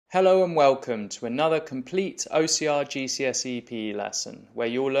Hello and welcome to another complete OCR GCSE PE lesson where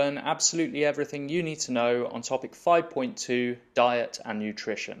you'll learn absolutely everything you need to know on topic 5.2 diet and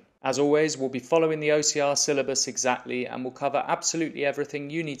nutrition. As always, we'll be following the OCR syllabus exactly and we'll cover absolutely everything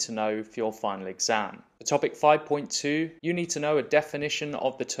you need to know for your final exam. For topic 5.2, you need to know a definition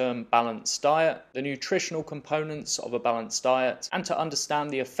of the term balanced diet, the nutritional components of a balanced diet, and to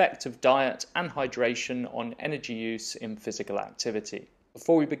understand the effect of diet and hydration on energy use in physical activity.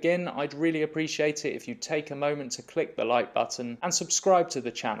 Before we begin, I'd really appreciate it if you take a moment to click the like button and subscribe to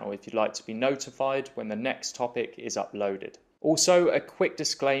the channel if you'd like to be notified when the next topic is uploaded. Also, a quick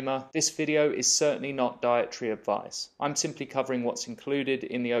disclaimer, this video is certainly not dietary advice. I'm simply covering what's included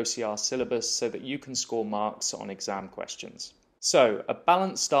in the OCR syllabus so that you can score marks on exam questions. So, a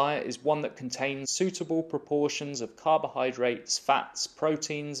balanced diet is one that contains suitable proportions of carbohydrates, fats,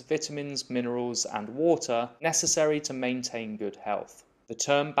 proteins, vitamins, minerals, and water necessary to maintain good health. The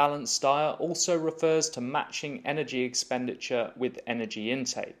term balanced diet also refers to matching energy expenditure with energy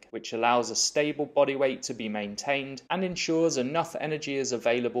intake, which allows a stable body weight to be maintained and ensures enough energy is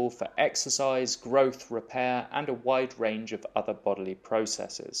available for exercise, growth, repair, and a wide range of other bodily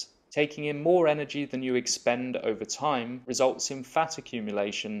processes. Taking in more energy than you expend over time results in fat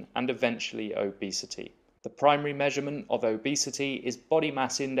accumulation and eventually obesity. The primary measurement of obesity is body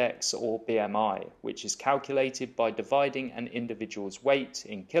mass index or BMI, which is calculated by dividing an individual's weight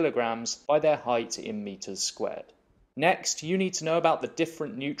in kilograms by their height in meters squared. Next, you need to know about the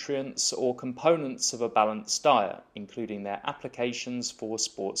different nutrients or components of a balanced diet, including their applications for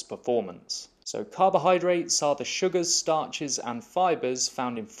sports performance. So carbohydrates are the sugars, starches, and fibers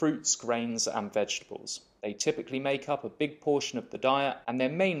found in fruits, grains, and vegetables. They typically make up a big portion of the diet, and their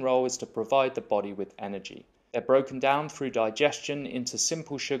main role is to provide the body with energy. They're broken down through digestion into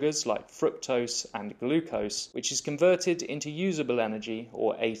simple sugars like fructose and glucose, which is converted into usable energy,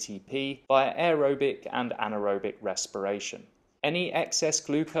 or ATP, via aerobic and anaerobic respiration. Any excess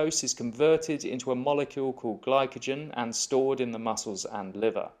glucose is converted into a molecule called glycogen and stored in the muscles and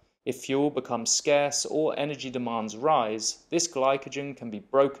liver. If fuel becomes scarce or energy demands rise, this glycogen can be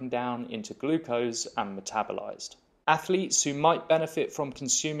broken down into glucose and metabolized. Athletes who might benefit from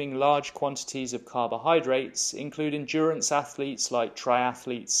consuming large quantities of carbohydrates include endurance athletes like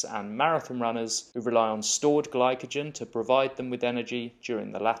triathletes and marathon runners who rely on stored glycogen to provide them with energy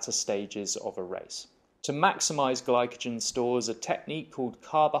during the latter stages of a race. To maximize glycogen stores, a technique called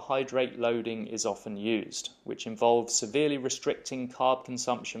carbohydrate loading is often used, which involves severely restricting carb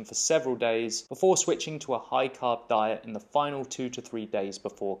consumption for several days before switching to a high-carb diet in the final 2 to 3 days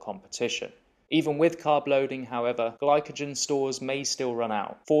before competition. Even with carb loading, however, glycogen stores may still run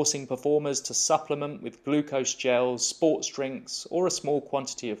out, forcing performers to supplement with glucose gels, sports drinks, or a small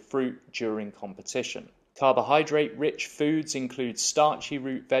quantity of fruit during competition. Carbohydrate-rich foods include starchy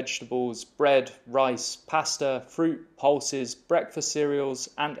root vegetables, bread, rice, pasta, fruit, pulses, breakfast cereals,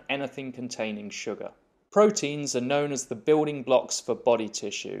 and anything containing sugar. Proteins are known as the building blocks for body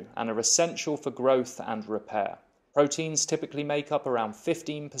tissue and are essential for growth and repair. Proteins typically make up around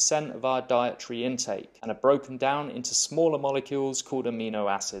 15% of our dietary intake and are broken down into smaller molecules called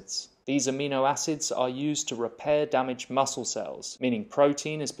amino acids. These amino acids are used to repair damaged muscle cells, meaning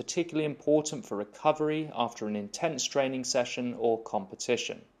protein is particularly important for recovery after an intense training session or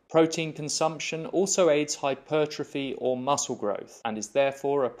competition. Protein consumption also aids hypertrophy or muscle growth and is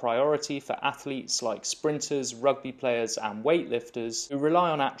therefore a priority for athletes like sprinters, rugby players, and weightlifters who rely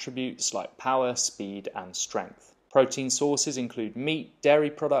on attributes like power, speed, and strength. Protein sources include meat,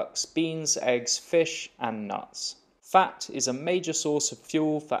 dairy products, beans, eggs, fish, and nuts. Fat is a major source of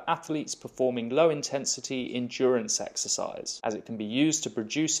fuel for athletes performing low-intensity endurance exercise, as it can be used to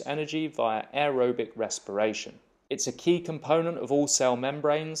produce energy via aerobic respiration. It's a key component of all cell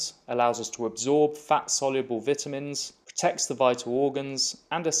membranes, allows us to absorb fat-soluble vitamins, protects the vital organs,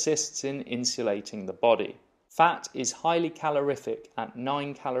 and assists in insulating the body. Fat is highly calorific at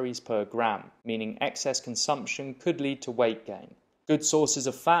 9 calories per gram, meaning excess consumption could lead to weight gain. Good sources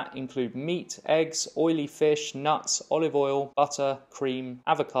of fat include meat, eggs, oily fish, nuts, olive oil, butter, cream,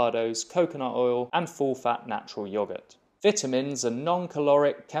 avocados, coconut oil, and full-fat natural yogurt. Vitamins are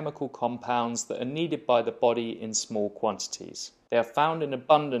non-caloric chemical compounds that are needed by the body in small quantities. They are found in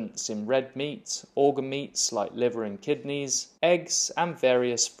abundance in red meat, organ meats like liver and kidneys, eggs, and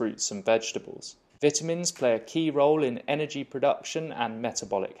various fruits and vegetables. Vitamins play a key role in energy production and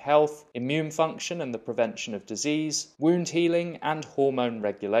metabolic health, immune function and the prevention of disease, wound healing, and hormone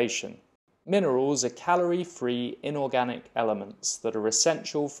regulation. Minerals are calorie-free inorganic elements that are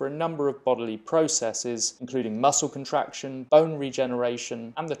essential for a number of bodily processes, including muscle contraction, bone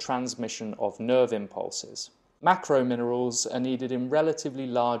regeneration, and the transmission of nerve impulses. Macrominerals are needed in relatively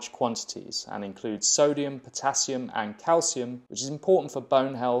large quantities and include sodium, potassium and calcium, which is important for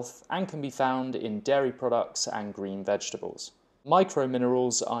bone health and can be found in dairy products and green vegetables.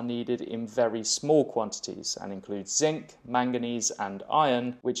 Microminerals are needed in very small quantities and include zinc, manganese and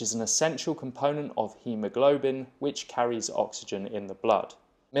iron, which is an essential component of hemoglobin, which carries oxygen in the blood.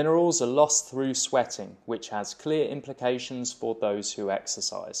 Minerals are lost through sweating, which has clear implications for those who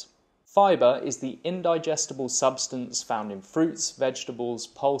exercise. Fibre is the indigestible substance found in fruits, vegetables,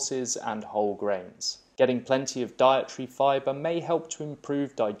 pulses and whole grains. Getting plenty of dietary fibre may help to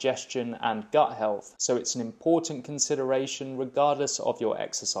improve digestion and gut health, so it's an important consideration regardless of your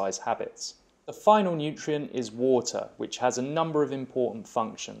exercise habits. The final nutrient is water, which has a number of important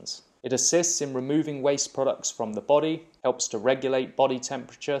functions. It assists in removing waste products from the body, helps to regulate body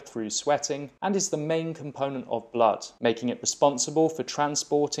temperature through sweating, and is the main component of blood, making it responsible for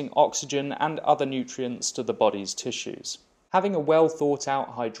transporting oxygen and other nutrients to the body's tissues. Having a well thought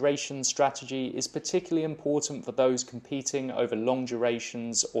out hydration strategy is particularly important for those competing over long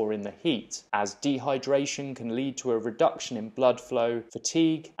durations or in the heat, as dehydration can lead to a reduction in blood flow,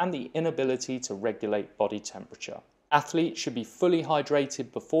 fatigue, and the inability to regulate body temperature. Athletes should be fully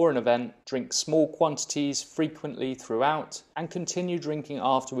hydrated before an event, drink small quantities frequently throughout, and continue drinking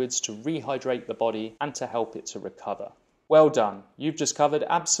afterwards to rehydrate the body and to help it to recover. Well done, you've just covered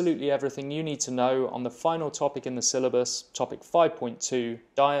absolutely everything you need to know on the final topic in the syllabus, topic 5.2,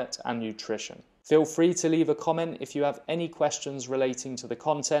 diet and nutrition. Feel free to leave a comment if you have any questions relating to the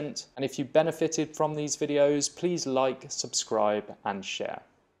content, and if you benefited from these videos, please like, subscribe and share.